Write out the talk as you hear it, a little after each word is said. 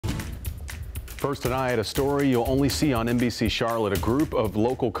First tonight, a story you'll only see on NBC Charlotte. A group of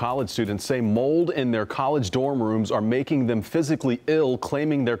local college students say mold in their college dorm rooms are making them physically ill,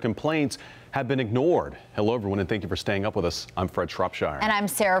 claiming their complaints have been ignored. Hello, everyone, and thank you for staying up with us. I'm Fred Shropshire. And I'm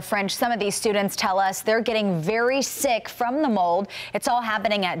Sarah French. Some of these students tell us they're getting very sick from the mold. It's all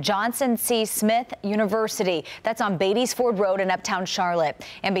happening at Johnson C. Smith University. That's on Beatties Ford Road in Uptown Charlotte.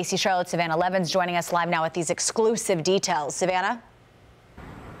 NBC Charlotte's Savannah Levins joining us live now with these exclusive details. Savannah?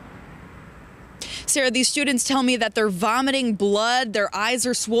 Sarah, these students tell me that they're vomiting blood, their eyes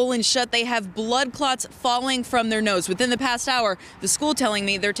are swollen shut, they have blood clots falling from their nose. Within the past hour, the school telling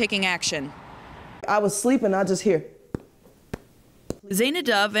me they're taking action. I was sleeping, I just hear. Zaina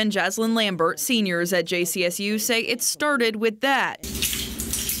Dove and Jaslyn Lambert, seniors at JCSU, say it started with that.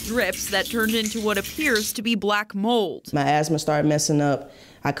 Drips that turned into what appears to be black mold. My asthma started messing up,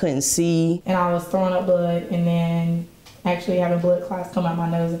 I couldn't see. And I was throwing up blood and then actually having blood clots come out my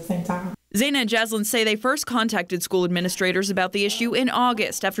nose at the same time. Zaina and Jaslyn say they first contacted school administrators about the issue in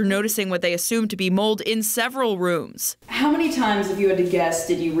August after noticing what they assumed to be mold in several rooms. How many times, if you had to guess,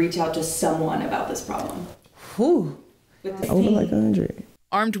 did you reach out to someone about this problem? Whew, over like 100.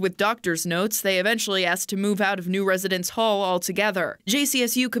 Armed with doctor's notes, they eventually asked to move out of New Residence Hall altogether.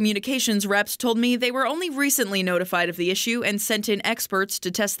 JCSU communications reps told me they were only recently notified of the issue and sent in experts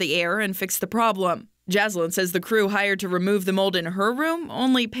to test the air and fix the problem. Jaslyn says the crew hired to remove the mold in her room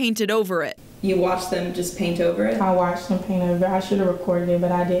only painted over it. You watched them just paint over it? I watched them paint over it. I should have recorded it,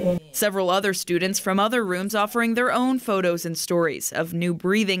 but I didn't. Several other students from other rooms offering their own photos and stories of new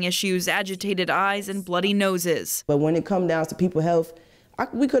breathing issues, agitated eyes, and bloody noses. But when it comes down to people's health,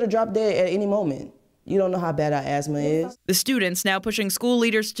 we could have dropped dead at any moment. You don't know how bad our asthma is. The students now pushing school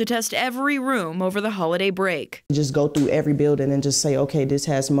leaders to test every room over the holiday break. Just go through every building and just say, okay, this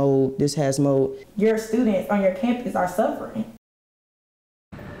has mold, this has mold. Your students on your campus are suffering.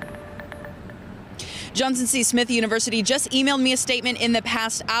 Johnson C. Smith University just emailed me a statement in the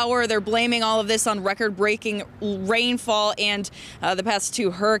past hour. They're blaming all of this on record-breaking rainfall and the past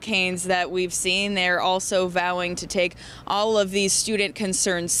two hurricanes that we've seen. They're also vowing to take all of these student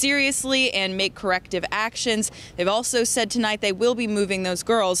concerns seriously and make corrective actions. They've also said tonight they will be moving those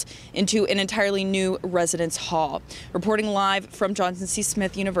girls into an entirely new residence hall. Reporting live from Johnson C.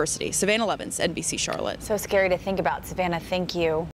 Smith University, Savannah Levins, NBC Charlotte. So scary to think about. Savannah, thank you.